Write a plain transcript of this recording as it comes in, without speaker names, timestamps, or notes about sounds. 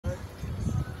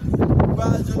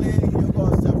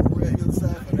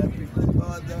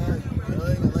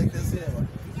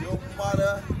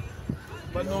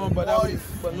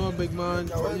but no big man.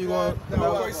 What you want?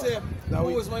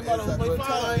 Who is my mother? My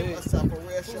father. Who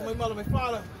is my mother? My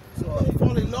father. So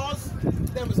following laws,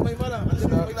 them is my mother.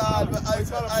 I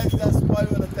that's why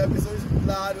when I tell me, so it's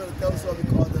glad when I tell so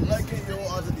because they like it, you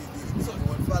know, the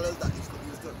fellas that used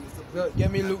to get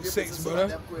me Luke 6,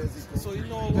 brother. So you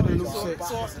know what? Luke 6.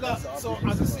 So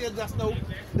as I said just now,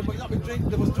 they might not be drink.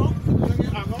 They was drunk. They were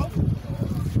drinking alcohol.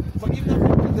 But even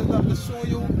if they show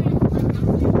you,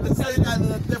 they say that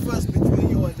the difference between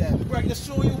you and them. Right, they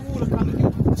show you who the kind of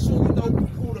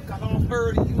who the kind of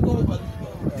early. You know, but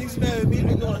these men me, I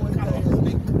know the kind of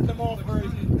they cut them off early.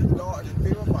 Lord, the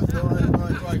people, but don't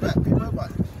respect people,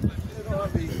 but you know what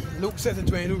I mean. Luke 6 and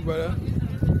 22, brother.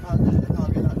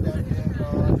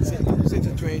 6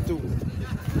 and 22.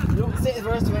 Luke 6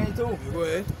 verse 22. Go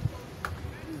ahead.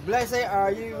 Blessed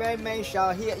are you when men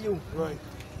shall hate you. Right.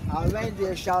 And when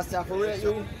they shall separate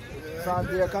you from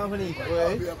their company.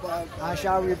 Right. And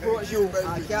shall reproach you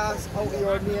and cast out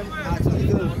your name as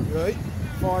evil. Right.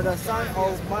 For the Son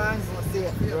of Man's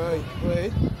sake. Right.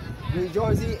 Right.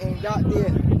 Rejoice in that day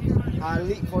and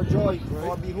leap for joy. Right.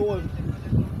 For behold,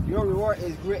 your reward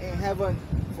is great in heaven.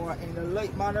 For in the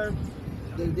like manner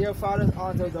they their fathers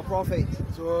unto the prophets.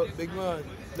 So, big man,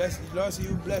 Lord see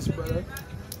you blessed, brother.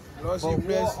 Lord see you But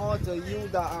blessed. woe unto you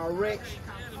that are rich,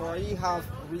 for ye have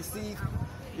received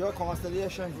your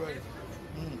constellation. Right.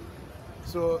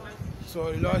 So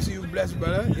the Lord see you blessed,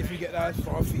 brother. If you get that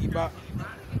for feedback,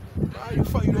 man, you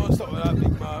don't stop with that,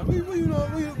 big man. You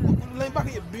lay back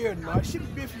at your beard, man. Shit,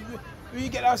 when you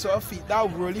get that sort of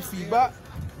that worldly feedback,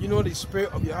 you know the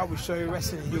spirit of YAHAWASHI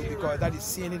resting in you because that is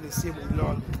saying it the same with the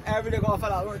Lord. Every day go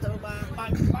fella work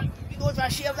bang, you go try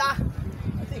to shave that.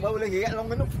 I think why will you get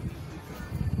long enough?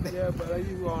 Yeah, but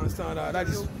you will understand that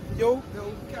is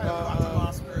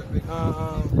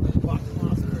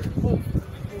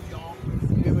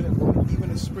even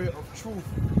the spirit of truth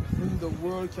whom the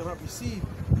world cannot receive.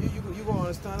 You gonna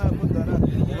understand that, put that up.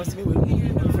 You must be with me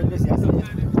from this yesterday.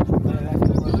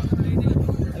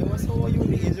 I was so you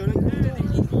be Israel.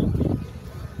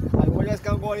 I just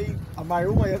can't go in my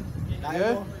room.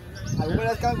 Yeah. I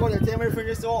just can't go to tell my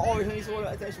friend so all the things so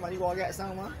attention man you go get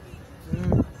some man.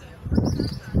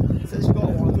 Says she got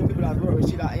 1 or 2 people that work with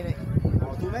she that in it. 1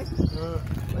 or 2 men.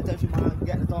 Attention man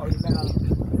get the thought you better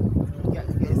get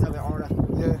yourself in order.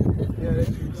 Yeah, that's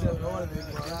true. So I want to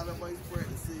my friend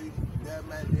to see that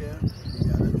man there.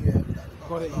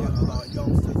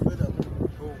 Youngsters with them.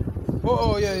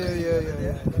 Oh, yeah.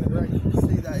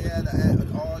 See that,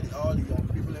 all the young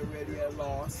people already are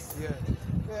lost. Yeah,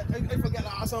 I forget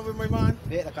that something with my man.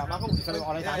 Yeah, the camera come for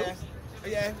all the time.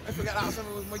 Yeah, I forget that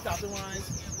something with my top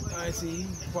wines. I see.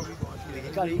 Probably going to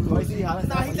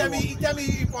Nah, he tell me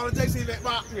he apologized. He went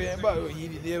back. Yeah, but he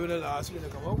didn't dare with the last one to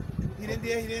come out. He didn't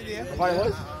dare. What it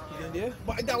was? He didn't dare.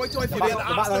 But I wait till I forget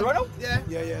that.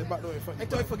 Yeah, back door in front. I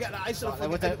thought I forget that. I should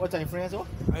have What time friends are?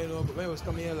 I know, but when I was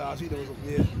coming here last week, there was up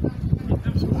there.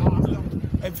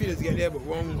 I feel to get there, but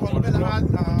wrong. Ben had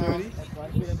 30.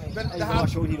 Ben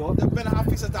had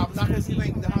fixed the tabernacles. He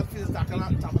went. They had fixed the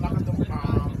tabernacles.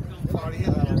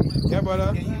 Yeah,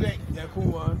 brother. Yeah,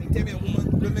 cool, man. He tell me a woman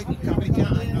can't.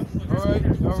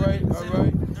 All right.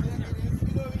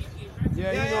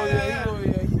 Yeah, he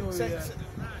knows.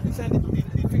 He said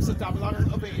he fixed the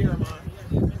tabernacles up in here, man.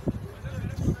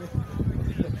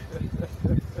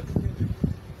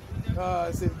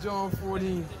 St. John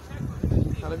 14.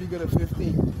 Now let me go to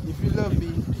 15. If you love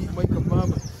me, keep my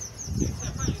commandments.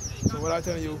 So what I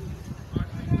tell you,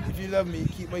 if you love me,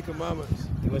 keep my commandments.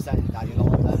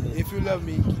 If you love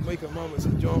me, keep my commandments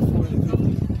in John 14 and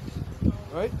 15.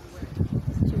 Right?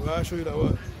 So I'll show you that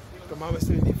what? Commandments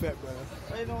still in effect, brother.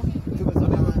 I know.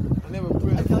 I never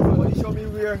prayed. I tell you what, he showed me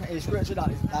where in scripture that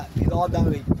is all done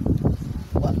with.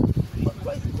 What?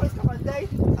 Christ come and die?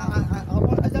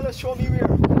 I tell you, show me where.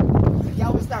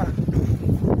 Yeah, we start.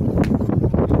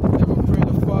 Never pray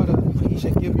the Father, he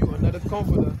shall give you another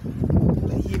comforter,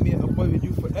 that he may abide with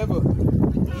you forever.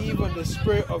 Even the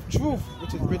Spirit of truth,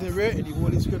 which is written rare in the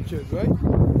Holy Scriptures, right?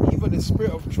 Even the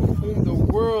Spirit of truth, whom the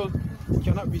world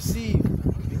cannot receive,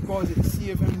 because it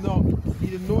seeth him not,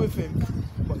 neither knoweth him,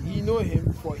 but ye know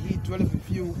him, for he dwelleth with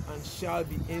you and shall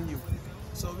be in you.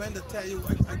 So when they tell you,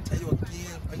 I tell you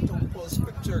again, I don't pull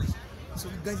scriptures. So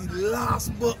we got the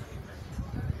last book,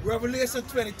 Revelation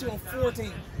 22 and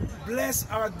 14.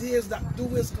 Blessed are these that do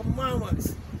his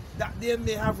commandments, that they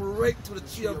may have a right to the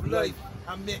tree of life,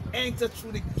 and may enter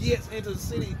through the gates into the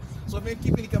city. So if you're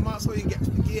keeping the commandments, so you get to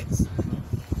the gates.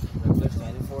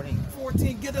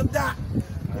 14, get them that.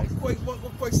 What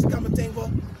come and think about?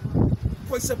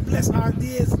 What say blessed are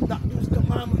these that do his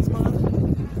commandments, man?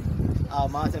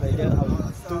 Martin, I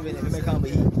was doing it, you may come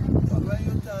be. But when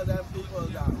you tell them people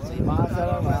that, See, man,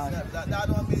 tell them, man. that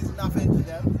don't mean nothing to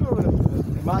them.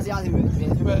 Man, see, I see,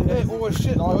 But hey, oh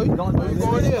shit, boy. Don't You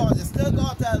going there? You still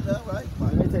gotta tell them, right?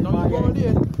 But No, you going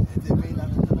there? it didn't mean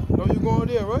nothing to them. No, you going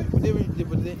there, right? But they make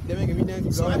me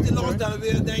there. So after lost down the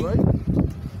way, then Right?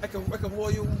 I can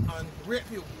hold you and rape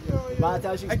you. Man,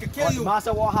 tell you. I could kill you.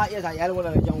 Master YAHAWAH is like the other one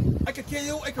of the young. I can kill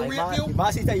you. I can Like, rape you.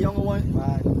 man, see the younger one.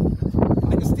 Man,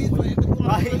 I can steal from you.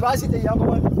 man, see the younger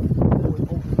one.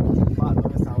 Man, don't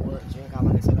understand word. She ain't come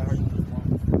back and say that hurt.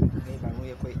 Hey, man, when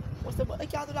you quit. What's the? I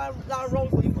can't do that wrong.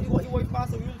 You work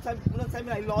master. You tell me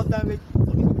like lost damage.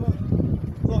 So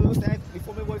you stand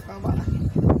before my wife come back.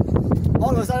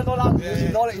 All of a sudden, no that.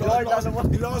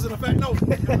 You lost in effect. No.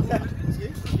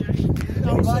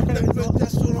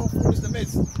 Just showing off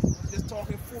foolishness. Just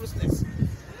talking foolishness.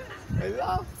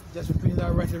 Just repeating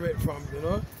that rhetoric from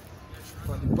the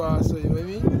pastor, you know what I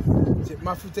mean? Say,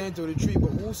 Matthew 10:23,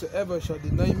 but whosoever shall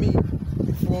deny me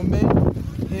before men,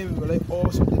 him will I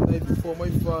also deny before my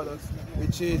Father,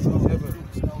 which is in heaven.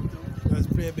 That's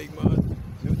pretty big, man.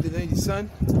 You deny the Son,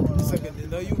 the Son can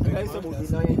deny you. Big man.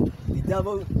 The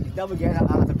devil get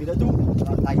out of Peter too.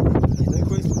 Like, he's doing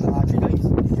Christ 3 times.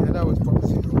 Yeah, that was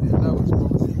prophecy, bro. Yeah, that was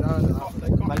prophecy.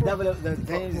 But the devil, the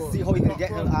thing is, see how he can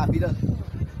get out of Peter.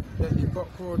 That the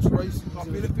cockroach rice.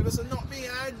 People say, not me,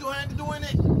 I ain't doing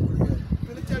it.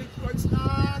 People tell you,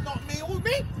 not me, who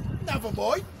me? Never,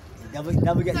 boy. Never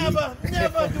get Never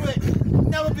do it.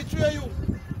 Never betray you.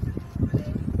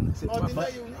 Or deny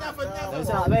you. Never.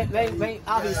 When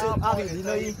Avi, you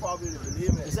know you.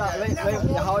 It's not when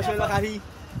Yahawashi look at he.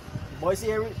 Boy,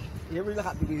 see every look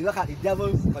at the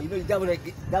devil. But you know the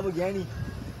devil get any.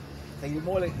 So you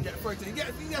more like get frightened. You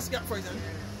just get frightened.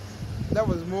 That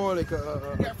was more like a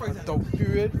dark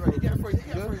period, right? Get frightened.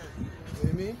 You know what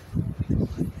I mean?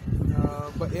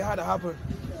 But it had to happen.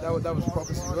 That was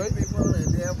prophecy, right? People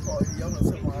and they're probably young or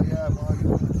something.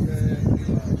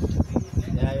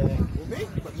 yeah.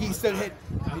 But he still hit.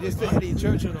 He just still hit in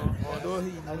church, you know. Although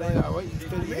he laid out, right? He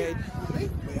still hit. But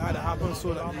it had to happen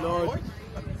so that the Lord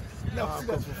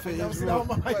could fulfill his will.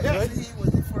 But actually, he was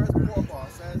the first poor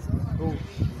boss. Who?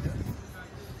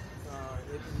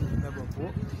 Never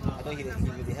poor. I think he was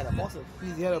the head apostle.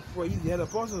 He's the head apostle. He's the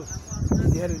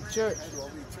head of the church.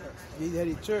 He's the head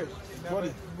of the church.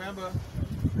 Remember.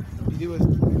 He was.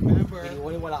 Remember. He the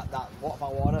only one that walked by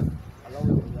water. Along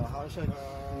with Yahawashi.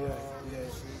 Yeah.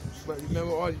 But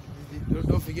remember,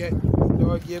 don't forget, the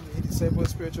Lord gave his disciples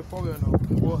spiritual power, you know.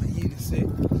 What he did say,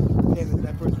 him and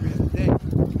that person raised the dead.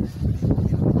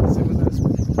 The disciples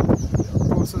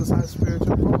apostles had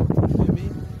spiritual power. You know what I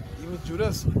mean? Even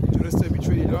Judas to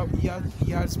betray the Lord, he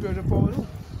had spiritual power too.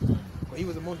 But he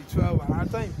was among the 12 at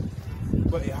that time.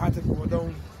 But it had to go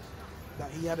down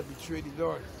that he had to betray the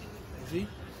Lord. You see?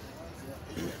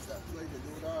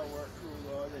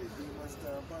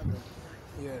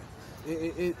 Yeah.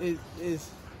 It is.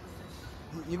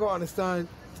 You gotta understand,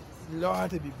 the Lord had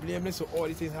to be blameless, so all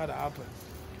these things had to happen.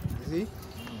 You see?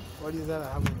 All these had to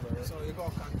happen, bro. So you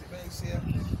gotta come to banks here,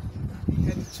 he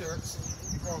head the church,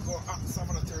 you gotta go up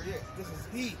 738. This is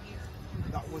he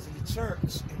that was in the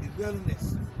church in the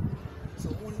wilderness. So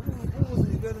who was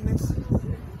in the wilderness?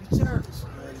 The church.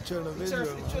 Yeah, the children of The Israel.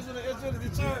 church, the children of Israel, the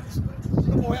church.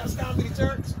 The boy has come to the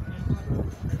church.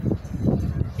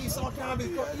 Esau can't be,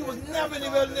 he was never in the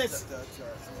wilderness.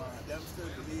 Them still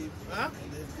believe Huh?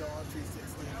 in this John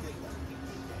 3:16 thing.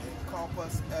 It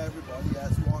encompasses everybody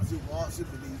else wants to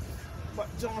believe. But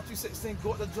John 3:16,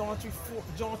 go to John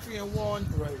 3:1,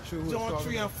 Right, sure. John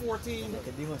 3:14.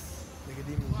 Nicodemus.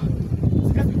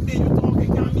 Every day you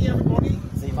talking, can't be everybody.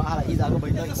 See, Mahala, he's not going to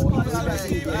be Just call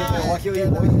it kill you,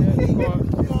 boy.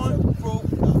 Come on. Group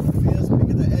that feels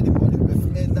speaking to anybody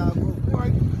within that group.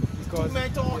 Right. Because, Two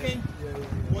men talking.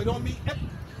 Boy, don't be.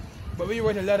 But we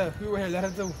wrote a letter.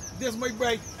 Too. This my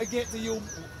bride again to you.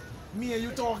 Me and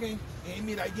you talking. Ain't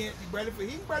me like again. He brother for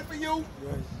you. Right.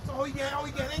 So how you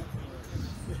getting?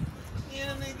 You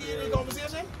know, getting in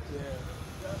conversation. Yeah.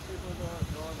 People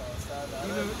don't understand that.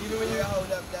 Even when you how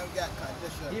them get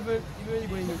conditioned. even when you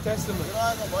go in the New Testament. You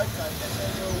don't know what condition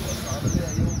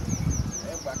you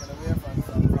ain't backing away from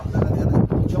that.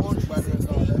 John brothers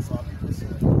all that so people say.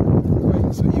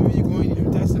 Right. So even when you go in the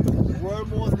New Testament, Word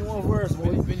more verse,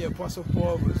 boy. when the Apostle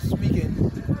Paul was speaking,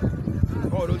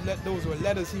 those were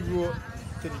letters he wrote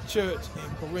to the church in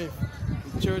Corinth,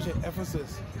 the church in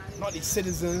Ephesus, not the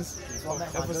citizens of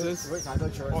Ephesus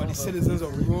or the citizens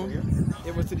of Rome.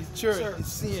 It was to the church, the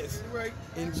saints Right.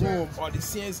 in Rome, or the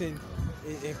saints in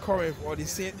in Corinth or the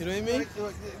saint, you know what I mean?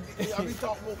 Yeah, we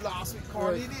talked about last week,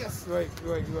 Cornelius. Right.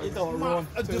 He thought wrong.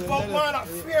 A devout man that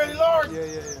fear the Lord.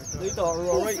 Yeah. He thought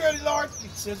wrong, Who right? fear the Lord? The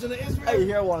children of Israel. Hey,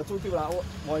 here one or two people that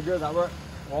one girls at work,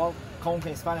 all come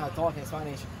in Spanish, or talk in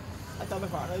Spanish. I tell my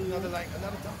partner, Another time.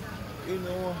 you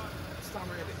know,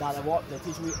 Stammer it. that what they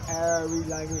teach me every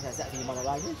language except the mother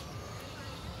language.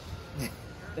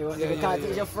 They can't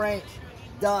teach you French,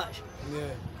 Dutch,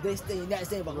 Yeah. this thing, that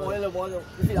thing, but all of them,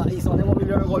 you feel like Esau, they want me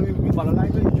to go with mother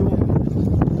language, you.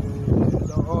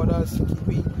 All that's keep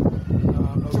me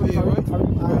away, right?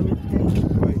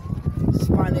 Right.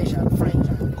 Spanish and French.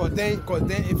 Cause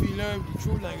then if you learn the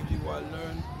true language, you will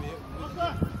learn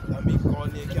I mean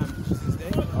God they can teach this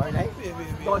thing. Alright,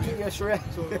 don't keep your shred.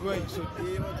 So right, so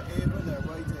Even the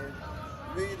right hand,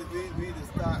 read the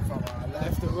start from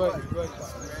left to right.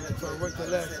 From right to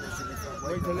left.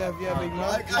 Right to left, yeah, big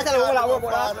man. I tell you what I want, boy.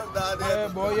 Yeah,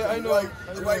 boy, yeah, I know.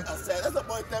 Right, I said, that's the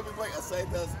boy tell me, right, I said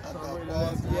that's,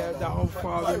 Yeah, that whole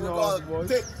far you know, boy.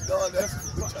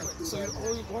 So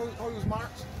how you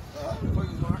march? How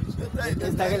you march?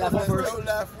 It's like left first.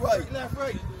 Left, right. Left,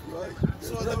 right.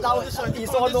 So the That was condition.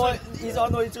 he's all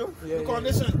knowing too. The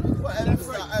condition. Well,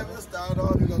 every start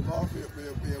off, you're going to go off here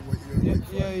what you're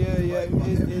Yeah.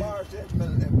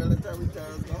 In military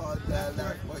terms, left,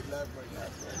 right.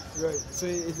 Right, so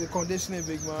it's a conditioning,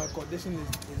 big man. Conditioning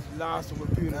is last over a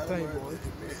period of time, boy.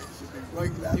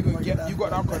 You got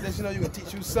that conditioner, you can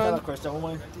teach you son.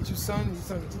 Teach you son, your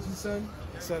son can teach you son,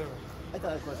 etc. I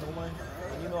thought a question, woman.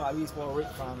 You know I used for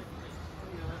right from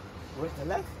right to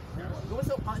left. What's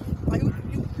up? Are you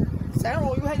Sarah,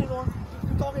 you heading on?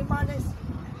 You talking madness?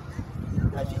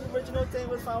 Like the original thing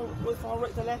was from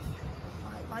right to left.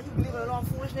 Man, you believe in a lot of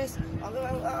foolishness?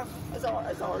 It's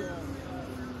all.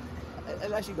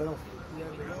 Unless you go no. Yeah,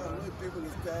 people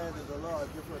understand there's a lot of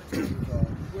different things.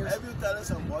 If you tell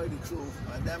somebody the truth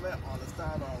and they may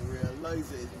understand or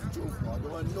realize it's the truth or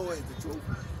don't know it's the truth,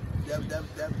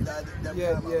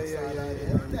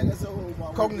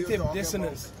 Cognitive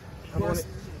dissonance. I'm gonna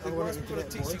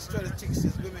teach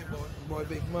these women, boy. Boy,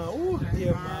 big man. Oh,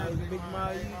 yeah, man. Big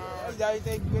man. I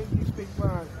think big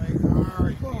man.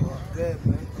 Yeah,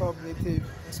 man. Cognitive.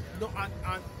 No,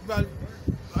 well,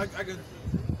 I could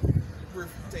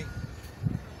think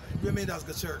women that's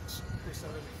the church. Christian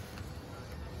women.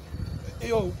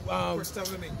 Yo, Christian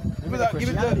women. give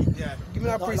me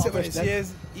that precept when it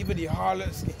says even the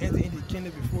harlots can enter into the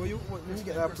kingdom before you. Let me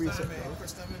get that precept.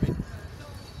 Christian women.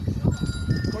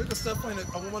 You could still find a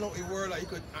woman out in the world like you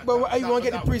could. But you want to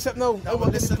get the precept now? I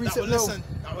want to get the precept now.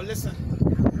 I will listen.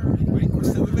 When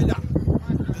Christian women that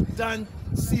done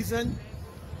season,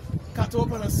 cut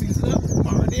open a season up,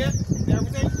 marinate, and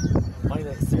everything. Money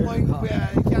like syrup. You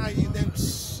can't eat them.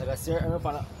 Like a syrup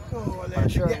on Oh, a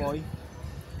shirt, boy.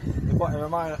 You bought a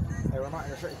reminder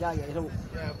shirt, you can't get it out.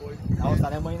 Yeah, boy. I was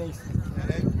at them mayonnaise.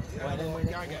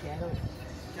 Can't get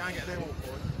them out,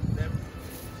 boy. Them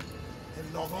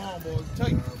no harm, boy.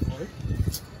 Tight. Boy.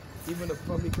 Even the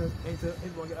public enter,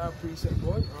 ain't gonna get our precept,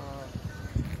 boy.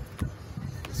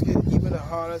 Let's get even the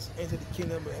harlots enter the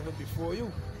kingdom of heaven before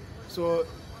you. So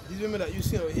these women that you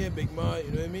see over here, big man,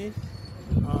 you know what I mean?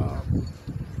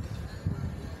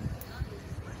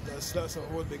 The sluts and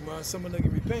whores, big man. Some of them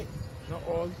can repent, not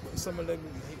all, but some of them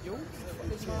can hate you. What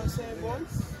this man saying, boy?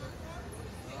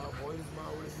 Boy,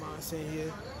 what this man saying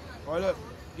here? All right, look,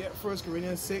 get 1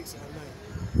 Corinthians 6 and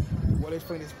 9. What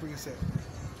explain this precept?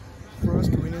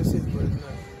 1 Corinthians 6, verse 9.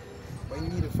 But you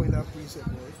need to find that precept,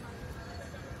 boy.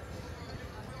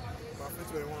 Matthew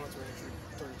 21 or 23,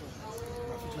 32.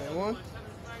 Matthew 21?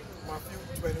 Matthew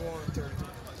 21 and 32.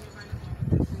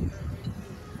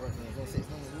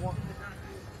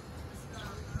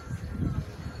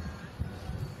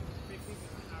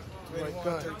 Right,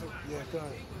 come on. Yeah, come on.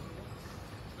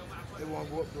 They won't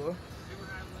go up, bro.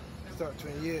 Start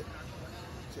 28.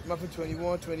 So Matthew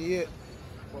 21, 28.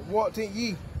 But what think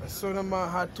ye? A certain man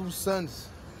had 2 sons.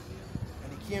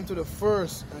 And he came to the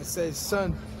first and said,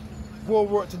 Son, go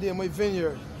work today in my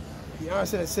vineyard. He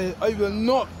answered and said, I will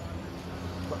not.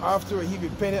 But after he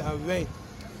repented and went.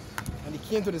 And he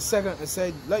came to the second and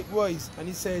said, likewise. And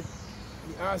he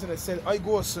answered and said, I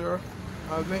go, sir,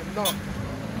 and went not.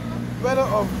 Whether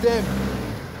of them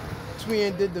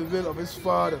twain did the will of his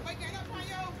father?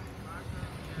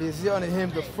 They say unto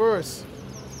him, the first.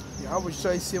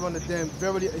 YAHAWASHI say unto them,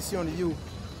 verily I say unto you,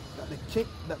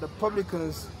 that the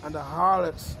publicans and the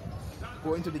harlots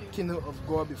go into the kingdom of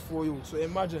God before you. So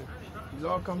imagine, the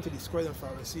Lord come to the scribes and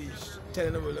Pharisees,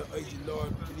 telling them, I is the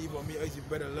Lord, believe on me, I is the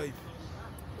better life.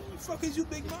 Who the fuck is you,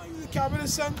 big man? You can't really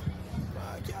son?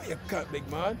 Yeah, you can't, big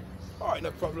man. Alright,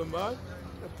 no problem, man.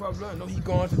 No problem. I know he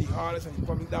gone to the harlots and the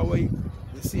public that way.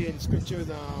 They say in the scriptures,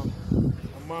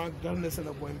 a man godless and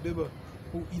a boy bibber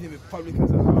who eating with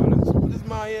publicans and harlots. So this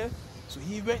man here, so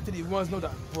he went to the ones know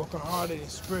that broken hearted in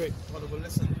spirit. Brother, but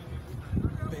listen.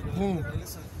 Big boom.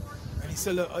 Listen. And he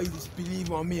said, look, I just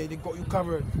believe on me and they got you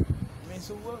covered. Man,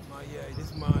 so what? Man, yeah,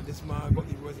 this man got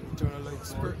the words of eternal life.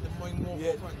 Spirit, the mind more Yeah,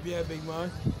 open. yeah, big man.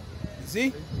 You see?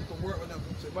 You can work with them.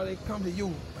 So if I come to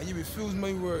you and you refuse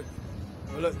my word,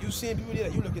 well, look, you see people there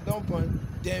that you look at down upon,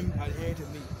 them adhering to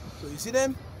me. So you see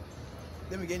them?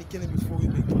 Them again, killing before you,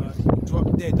 big man.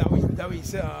 Drop dead. That way he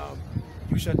said,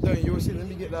 you shall die in your sins. Let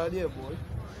me get that idea, boy.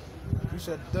 You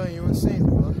shall die in your sins,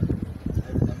 bro.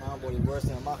 That man, boy, you worse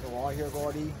than a market. While here,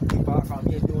 Gordy, keep out from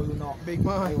here, do you not? Big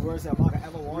man. You worse than a market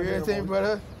ever want. Real thing,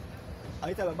 brother.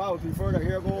 I tell about if you further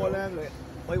here, go on them.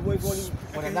 Wait,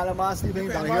 when another man sleeping, you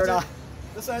can hear that.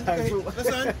 Listen, you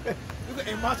can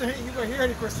imagine him, you can hear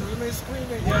the Christian, you may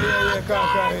screaming. Yeah,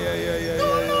 come, yeah.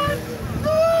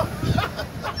 No!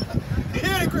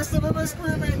 Hear the Christian, you may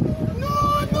screaming.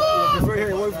 No! You prefer hear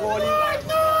your wife calling.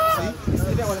 See?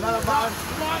 See that when another man.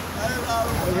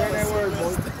 You hear that word,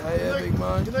 boy. Yeah, big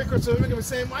man. You know, Christian, you're going to be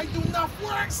saying, I do not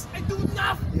works. I do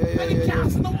not. Yeah. Many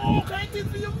cats in the wall, can't do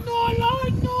for you. No,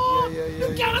 Lord, no. Yeah.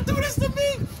 You can't do this to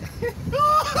me.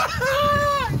 No.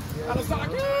 And it's like,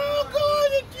 oh,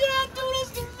 God, you can't do this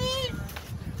to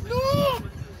me. No.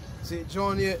 See,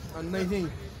 John 8 and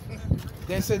 19.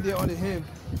 Then said they unto him,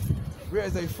 where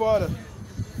is thy father?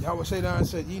 YAHAWASHI and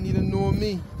said, you need to know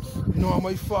me, know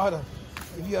my father.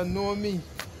 If you have known me,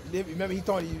 remember he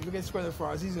told you, you get square the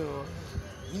Pharisees, you know.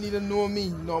 You need to know me,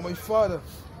 know my father.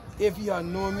 If you have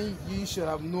known me, you should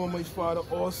have known my father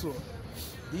also.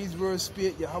 These words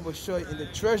spake YAHAWASHI in the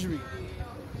treasury,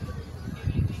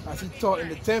 as he taught in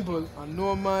the temple, and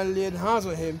no man laid hands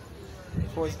on him,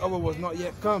 for his hour was not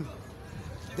yet come.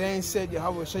 Then said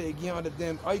YAHAWASHI again unto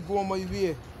them, I go my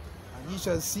way, and ye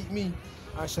shall seek me,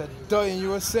 and shall die in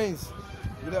your sins.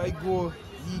 Whither I go,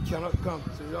 ye cannot come.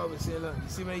 So you always say, look, you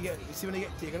see when they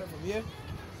get taken up from here?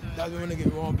 That's when they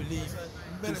get wrong belief.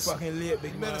 Too fucking late,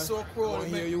 big man. Men are so cruel. I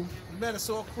hear you. Men are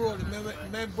so cruel.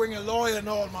 Men bring a lawyer and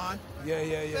all, man. Yeah.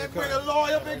 Men bring a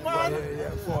lawyer, big man. Yeah.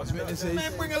 False witnesses.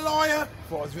 Men bring a lawyer.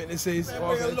 False witnesses. Men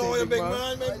bring a lawyer, big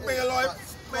man. Men bring a lawyer.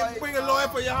 Men bring a lawyer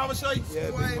for YAHAWASHI. Yeah,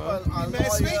 big man. A Man,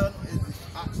 speak. lawyer is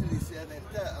actually saying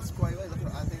that a scribe is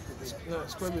I think today. No,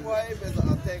 scribe is- Scribe is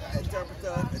a thing, an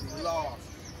interpreter in the law.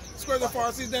 Square the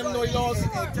Pharisees, them know the laws.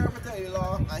 Interpreter in the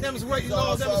law. and Them's he right is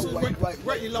laws, them's also right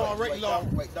law.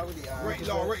 Right down with the Right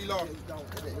law. What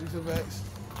you so vexed?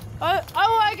 I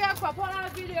want to get crap on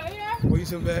that video, yeah? What you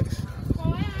so vexed?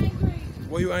 Oh, I'm angry.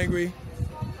 Why you angry?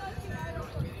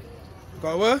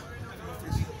 Got what?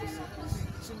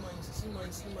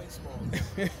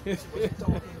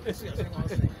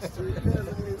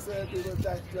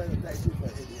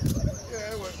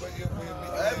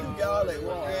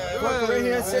 Right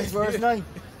here, 6 verse 9.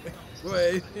 Go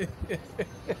ahead.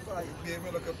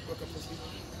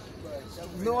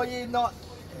 Know ye not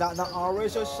that the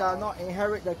unrighteous shall not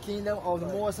inherit the kingdom of the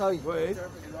Most High? Go ahead.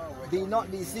 Be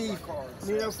not deceived,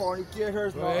 neither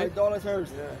fornicators, nor Right. idolaters,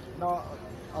 Yeah. nor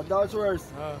adulterers,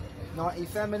 Uh, nor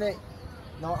effeminate,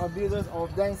 nor abusers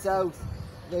of themselves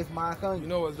with mankind. you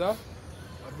know what's that?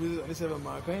 This is about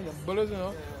mankind. The bullets, you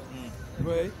know.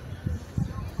 Go ahead.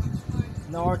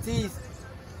 Nor thieves,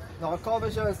 nor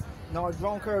covetous, nor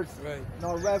drunkards, Right.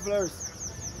 nor revelers,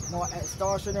 nor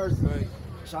extortioners Right.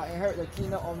 shall inherit the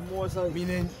kingdom of the Most High.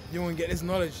 Meaning you won't get this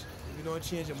knowledge if you don't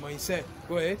change your mindset.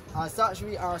 Go ahead. And such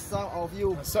we are some of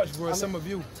you, And such were some of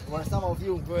you.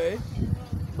 Go ahead.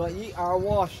 But ye are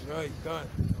washed. Right, God.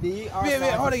 Be ye are Wait, how they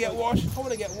sanctified. get washed? How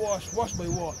they get washed? Washed by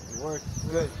what? Word.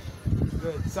 Good.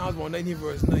 Psalms 119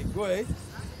 verse 9. Go ahead.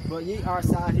 But ye are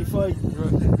sanctified.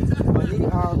 Right. But ye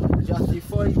are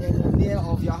justified in the name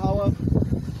of Yahweh.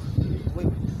 Wait,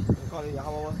 we call it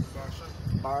Yahweh.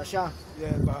 BAHASHAM.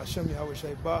 Yeah, BAHASHAM,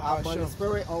 YAHAWASHI, By the BAHASHAM.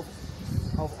 spirit of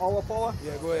our power,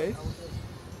 Yeah, go ahead.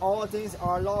 all things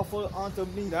are lawful unto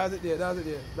me. That's it there.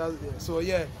 So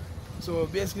yeah. So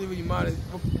basically what you mind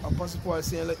Apostle Paul is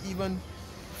saying, like even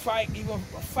a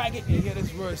faggot can hear this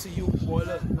verse, say you boy,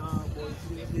 look, nah boy,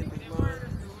 see this big man.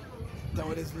 Down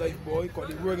with this life, boy, cause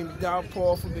they working down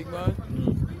powerful, big man.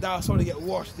 That's how they get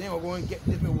washed. They ain't going to get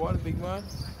different water, big man.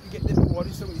 You get different water,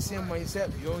 you still with the same mindset,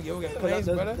 you don't get cleansed,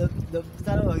 brother. The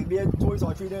standard of beer 2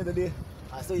 or 3 days a day.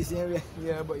 I still see him.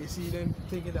 Yeah, but you see them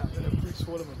thinking that when the priests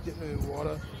hold them and dip them in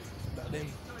water, that them,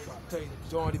 I tell you,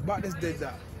 John the Baptist did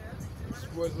that. This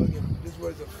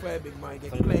word is a fair big man,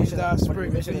 get cleansed out,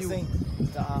 spirit into you.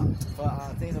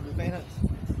 For things of repentance.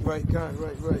 Right,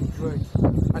 right.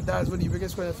 And that's what the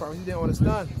biggest question for him, he didn't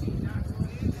understand.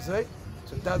 You see?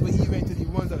 So that's what he went to the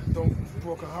ones that don't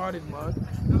broken hearted, man.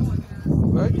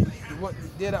 Right?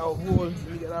 They that are whole,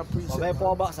 you get that But precept. when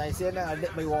Paul Bucks I say that I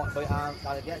did by what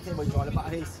by get him by John the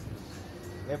Baptist.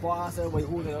 When Paul answer by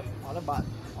who the on the bat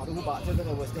on the who bat to the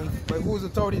was thing. But who's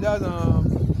authority? That's a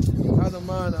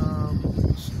man,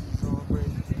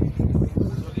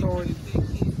 authority.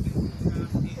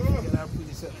 Get that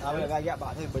precept. I mean, I get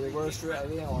back to him, but the word straight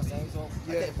away or saying so.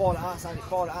 Yeah. I think Paul the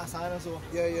answer so.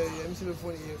 Yeah. Let me see the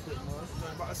funny here quick, man.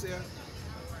 I'm about to say,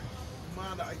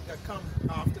 man that come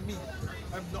after me,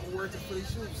 I'm not worthy for the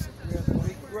shoes.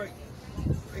 Right.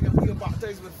 They can be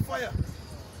baptized with fire.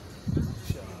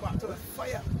 Baptized with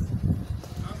fire.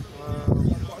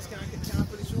 Boss can't get time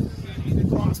for the shoes.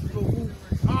 They ask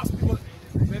people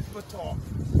when people talk.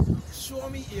 Show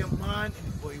me a man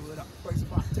in the Bible that Christ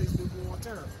baptized with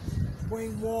water.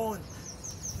 Bring one.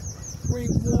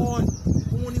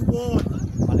 Only one.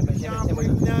 Can't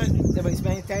bring none. They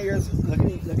spend 10 years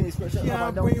looking at the scripture.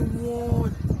 Can't bring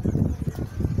one.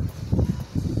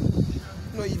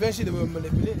 No, eventually they will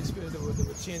manipulate the spirit, they will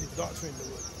change the doctrine, they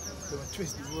will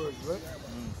twist the words, right?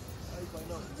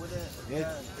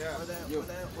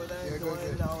 What they're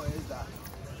doing now is that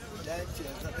that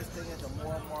change that this thing into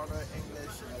more modern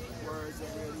English words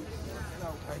and really,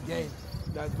 Again,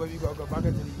 that's why we got to go back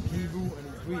into the Hebrew and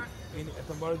the Greek in the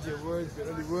etymology of words, the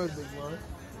early words, big man.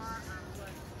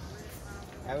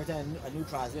 Every time a new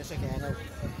translation can out.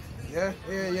 Yeah.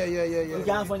 You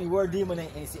can't find the word demon in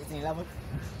 1611.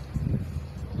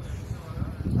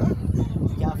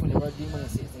 You can't find the word demon in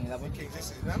 1611. King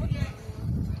James 11?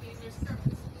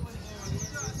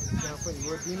 Can't find the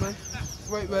word demon.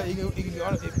 Right, well,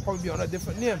 it probably be on a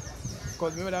different name.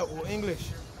 Because remember that old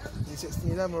English in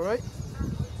 1611, right?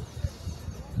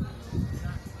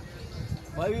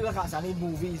 But if you look at some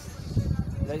movies,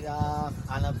 like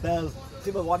Annabelle,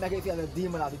 people want to make it feel like a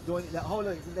demon, like doing the whole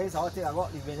there's all thing I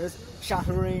got the Venus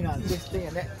shattering and this thing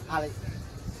and that, and like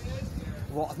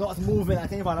what's not moving. I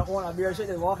think if I don't want to be shit,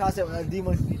 they walk outside with a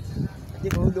demon.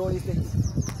 People who do all these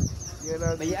things. Yeah,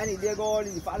 that's But yeah, any day go all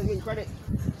these fathers get credit.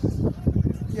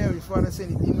 yeah, we find us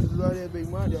any demons out there, big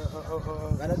man.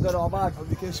 Whether good or bad. Of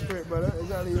the spirit, brother.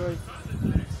 Exactly right.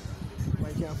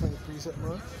 I can't find the precept,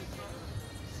 man.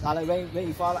 Now, like when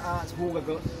you follow ants, who will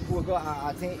go,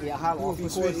 I think YAHAWAH. Who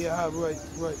for yeah,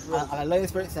 right. And a lion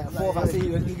spirit step forth and see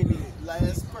he can be.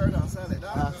 lion spirit or something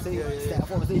like that. See, step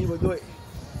forth and see he will do it.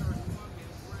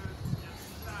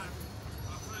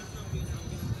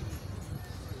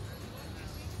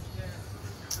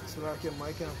 So I can't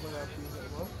find that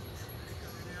precept, man.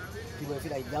 People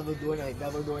feel like devil doing it,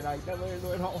 devil doing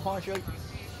harsh right.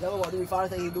 Devil, what do we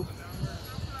father say he do?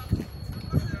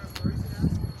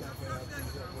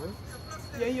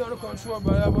 Yeah, you under control,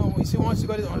 brother. But you see, once you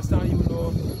got to understand, you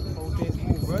will know how things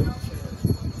move, right?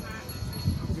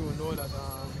 You will know that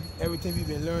everything we've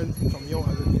been learned from young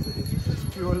is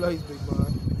pure lies, big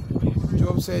man.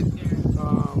 Job said,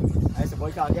 I said,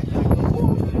 boy, can't get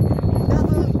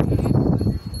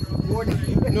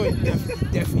no,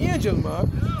 deaf angel,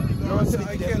 man. Lord said,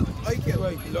 I kill.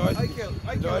 Right,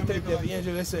 Lord I take deaf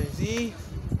angel, listen, see,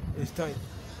 it's time.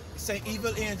 Say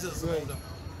evil angels. Right.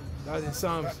 That's in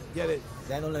Psalms, get it?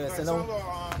 Then only Right, say so, no.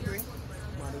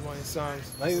 Man, the one in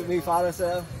Psalms. My father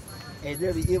said, is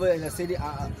there the evil in the city?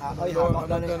 I I'm have not not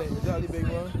done done it. it. Exactly, big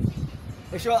man.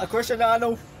 It's sure a question now, I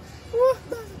know.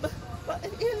 But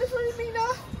it literally mean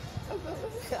that.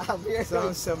 I'm here.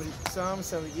 Psalm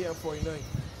 78 and 49.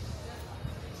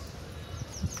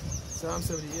 Psalm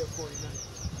 78 and 49.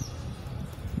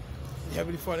 You have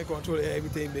really fun and control of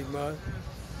everything, big man.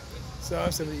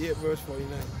 Psalm 78 verse 49.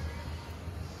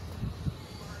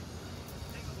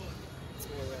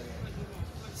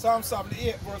 Psalm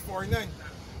 78, verse 49.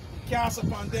 Cast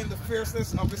upon them the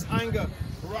fierceness of his anger,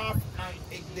 wrath, and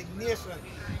indignation,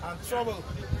 and trouble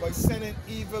by sending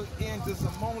evil angels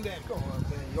among them. Come on,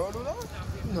 man. Y'all do that?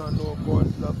 No,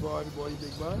 God, love body,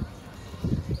 big man.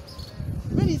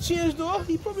 When he changed, though,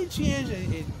 he probably changed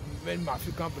when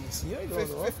Matthew Company see it. Verse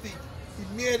 50.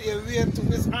 He made a way to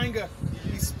his anger.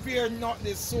 He spared not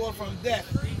their soul from death,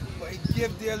 but he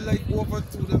gave their life over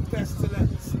to the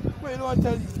pestilence. Well, you know, I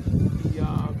tell you, he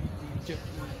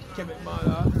kept it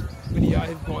man, when he had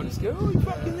his gun, he said, oh, you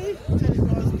fucking me?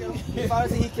 If I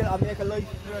say he kill America life,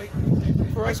 Right.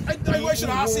 First, I should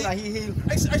ask he him. heal.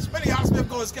 I when he asked me if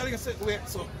God was killing, I said, wait,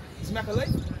 so is Mac alive?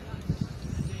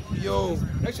 yo,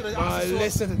 I should have asked him.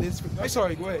 listen to this. I'm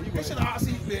sorry, go ahead. You go I should ahead. have asked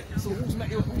him, wait, so who's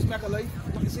Mac alive?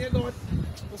 What you say, God?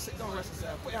 Go sit down, rest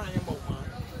yourself. Put your hand in your mouth, man.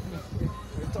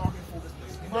 You're talking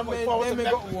foolishness.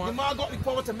 The man got the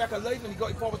power to make a life and he got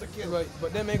the power to kill. Right,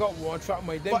 but them ain't got one trap,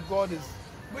 my. Then But- God is.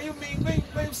 When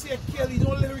you say kill, you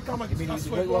don't literally come and You mean I the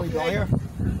swear big one we got here?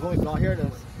 going to hear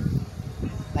this.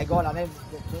 Like God and them,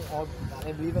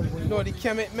 they believe in who No, the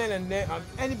Kemet men and they,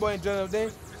 anybody in general, they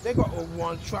got a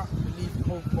one track belief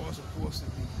how God's supposed to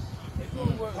be. It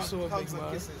don't work so big, Hugs and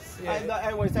man. kisses. Yeah.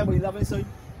 Everybody's saying what he loving, son.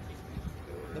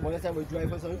 Everybody's saying what he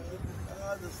driving, son.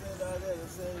 I just said that there, the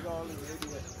same God is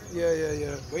idiot.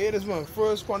 Yeah. But here this one,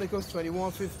 1 Chronicles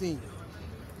 21:15.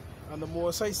 And the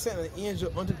Most High sent an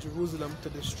angel unto Jerusalem to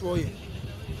destroy it.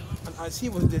 And as he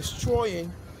was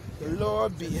destroying, the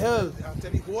Lord beheld, I'll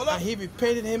tell you, hold up. and he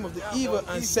repented him of the evil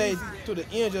and said to the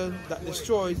angel that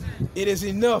destroyed, it is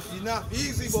enough. Enough.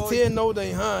 Easy, boy. Stay now thy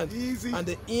hand. Easy. And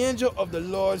the angel of the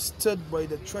Lord stood by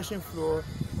the threshing floor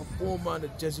of Orman the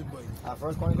Jezebel.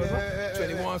 First Chronicles,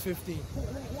 21:15.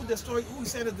 Who destroyed? Who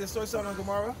said to destroy Sodom and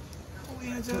Gomorrah? Two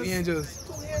angels. Two angels.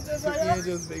 Two angels. Two right here?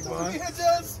 angels, big Two man.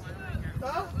 angels.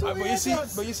 Huh? Two But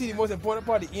angels. you see the most important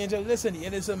part, the angel, listen, the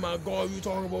angel said, my God, you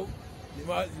talking about?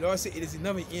 The Lord said, it is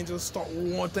enough, the angels start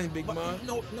one thing, big man.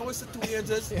 No, it's the two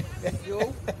angels.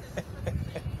 Yo.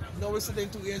 No, it's the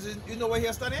two angels. You know where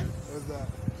he's studying? What's that?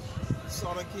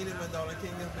 Southern Kingdom and Northern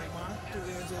Kingdom, big man. Two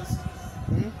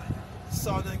angels.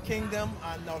 Southern Kingdom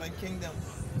and Northern Kingdom.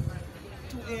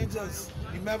 Two angels.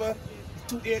 Remember,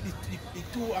 the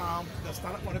two that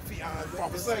stand up on the feet and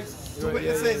prophesize. Two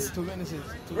witnesses. Two witnesses.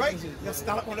 Two Right? witnesses. They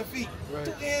stand up on the feet. Right.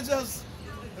 Two angels.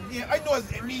 Again, I know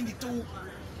it means the two.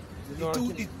 The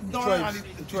north and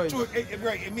the tribes.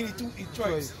 right, it means the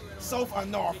tribes, south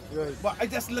and north. Right. But I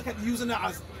just look at using that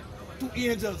as two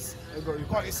angels.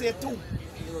 Because it said two.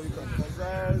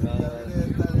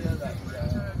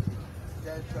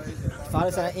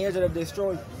 Father said an angel that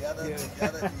destroyed. The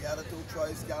other two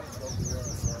tribes got to trouble the world.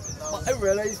 So But I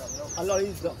realize a lot of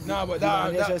these Nah, but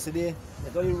denominations today,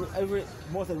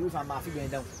 most of the roof are mafia going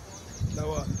down. Now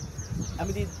what? I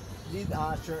mean, these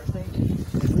church things,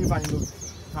 the roof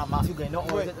are mafia going down.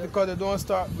 Wait, because they don't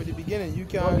start with the beginning. You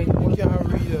can't read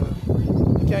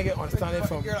you can't get understanding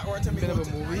from a bit of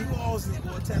a movie.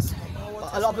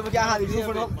 A lot of people can't have these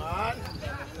roofing up.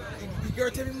 You girl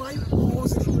tell me, man, you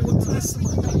always in the Old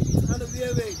Testament. Kind of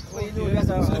baby. Well, you know, that's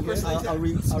a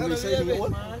research you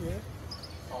want.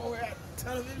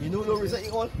 You know the research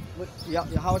you want?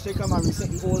 YAHAWASHI come and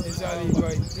research you all. Exactly,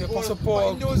 right. The Apostle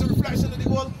Paul. You know it's a reflection of the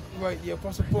world. Right, the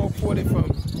Apostle Paul quoted from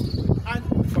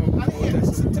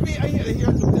To me, I hear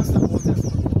New Testament, Old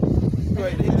Testament.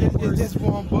 right, it's just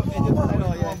one book. It's just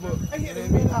one book. I hear the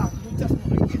New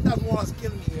Testament. That's what's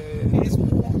killing me. It's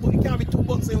one book. It can't be two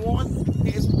books in one.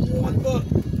 It's one book.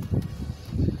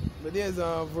 But there's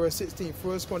verse 16,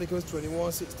 1 Chronicles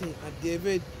 21:16. And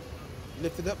David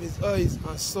lifted up his eyes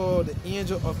and saw the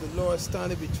angel of the Lord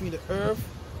standing between the earth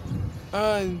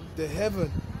and the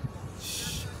heaven.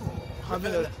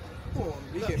 Having a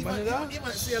You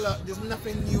might say there's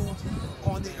nothing new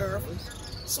on the earth.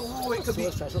 So how it could be?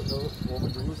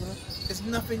 It's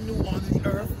nothing new on the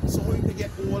earth. So how you can get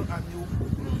old and new?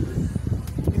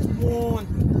 It's one.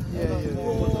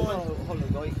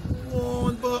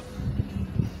 One book.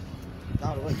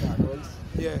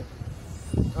 Yeah.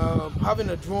 Having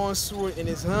a drawn sword in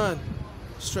his hand,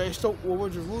 stretched out over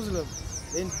Jerusalem.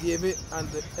 Then David and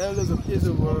the elders of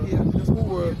Israel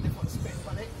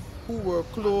who were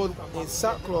clothed in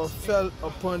sackcloth fell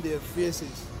upon their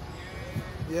faces.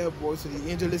 Yeah, boy. So the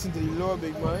angel listened to the Lord,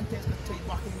 big man. Take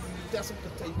back in the New Testament,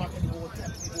 take back in the Old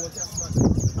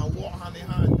Testament, and walk hand in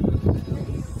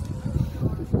hand.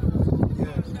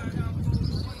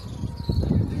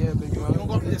 Yeah, big man. You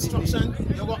got destruction.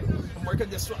 You got American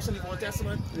destruction in the Old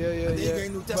Testament. Yeah. And then you got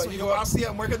in New Testament. You got see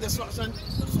American destruction.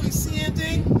 So you see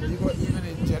anything? You got even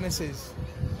in Genesis,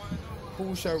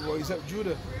 who shall rise up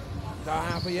Judah?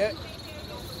 That happened yet?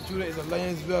 Judah is a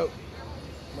lion's whelp.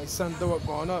 My son Dawah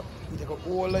gone up. He take an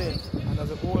old lion, and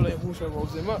as an old lion, who shall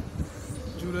rise him up?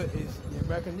 Judah is the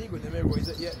American Negro. They may rise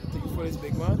up yet to for this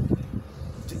big man.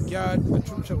 To guard a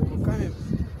troop shall overcome him.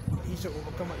 He shall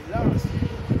overcome at the last.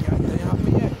 That didn't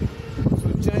happen yet. So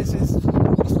Genesis,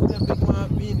 the big man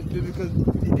being the biblical,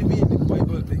 they be in the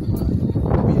Bible, big man.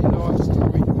 They be in the large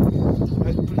story.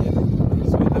 That's plain.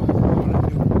 So it never all in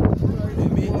you. They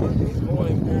mean it's all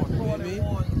in one. You know what I mean?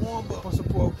 Apostle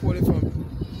Paul quoted from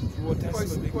the Old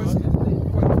Testament, big man.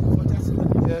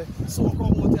 Yeah. So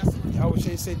called Old Testament.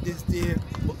 YAHAWASHI said this day,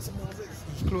 Books of Moses.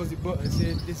 he closed the book and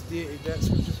said this day is that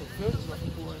scripture fulfilled.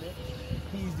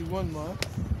 He's the one, man.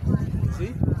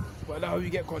 See? But that's how you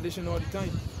get conditioned all the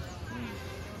time.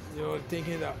 You know,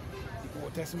 thinking that the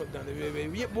Old Testament done the way.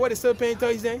 Yeah, boy, they still paying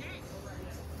tithes then?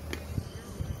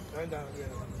 I'm down again.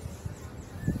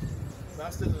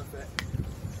 That's still in effect.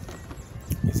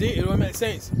 You see, it don't make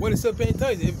sense. Boy, they still paying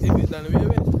tithes if it's done the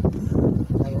way.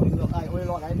 I only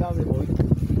Lord I down the boy.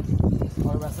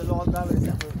 Or rest of Lord down the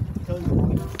tell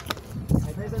you. I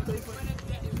pay some 30 for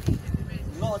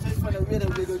no, 30 for the way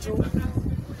they go through.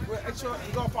 Well, actually,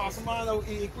 you got to pass a man out,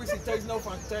 he increased his taste now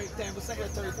from 10% to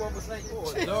 34%.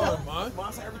 Oh, Lord, man.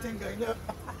 Man, so everything going up.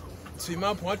 See,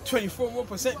 man, point 24 more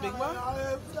percent, big man.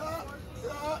 Man,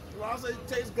 so it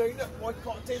tastes going up. One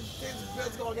can't taste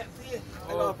bills going to get paid.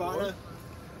 I got a partner.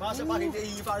 Master back in the day,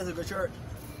 he found us a good church.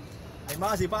 And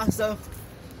Master Pastor,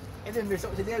 and then there's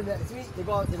something there next week, they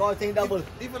got a thing double.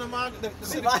 Even a man, the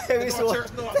city,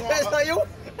 That's not you?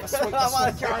 a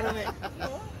sweat yard in it.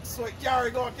 Sweat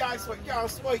yard, go carry sweat yard,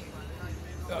 sweat.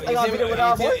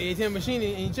 ATM machine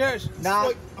in church.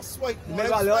 Nah. A sweat. I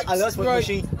love sweat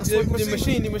machine.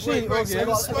 The machine. Okay.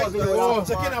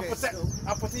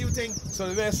 I put you thing. So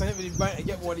the man sent him the bank and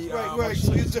get what he. Right.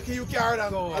 So you carry that. I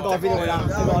got a video with that. I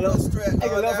got a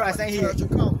little for I saying here.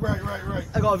 Right.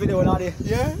 I got a video with that there.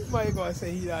 Yeah, my God,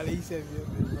 say he that he said,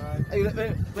 man. Hey, let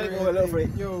me go a little for it.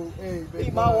 Yo, hey,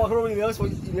 He might walk around the little, so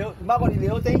you might got the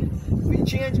little thing. We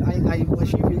change, I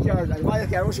machine for the cards. I might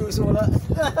carry shoes so that.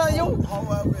 You,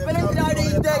 but it's not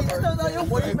these days. No, you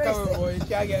boy, you come on, boy, you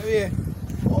can't get me.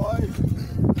 Boy.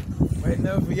 Wait,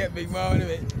 never forget Big Man, when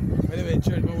they in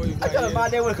church, my boy. I tell them,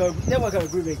 man, they want to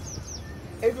agree with me.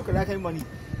 If you collect any money,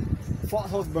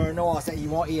 Fox House burn, no, I said you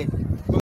want in.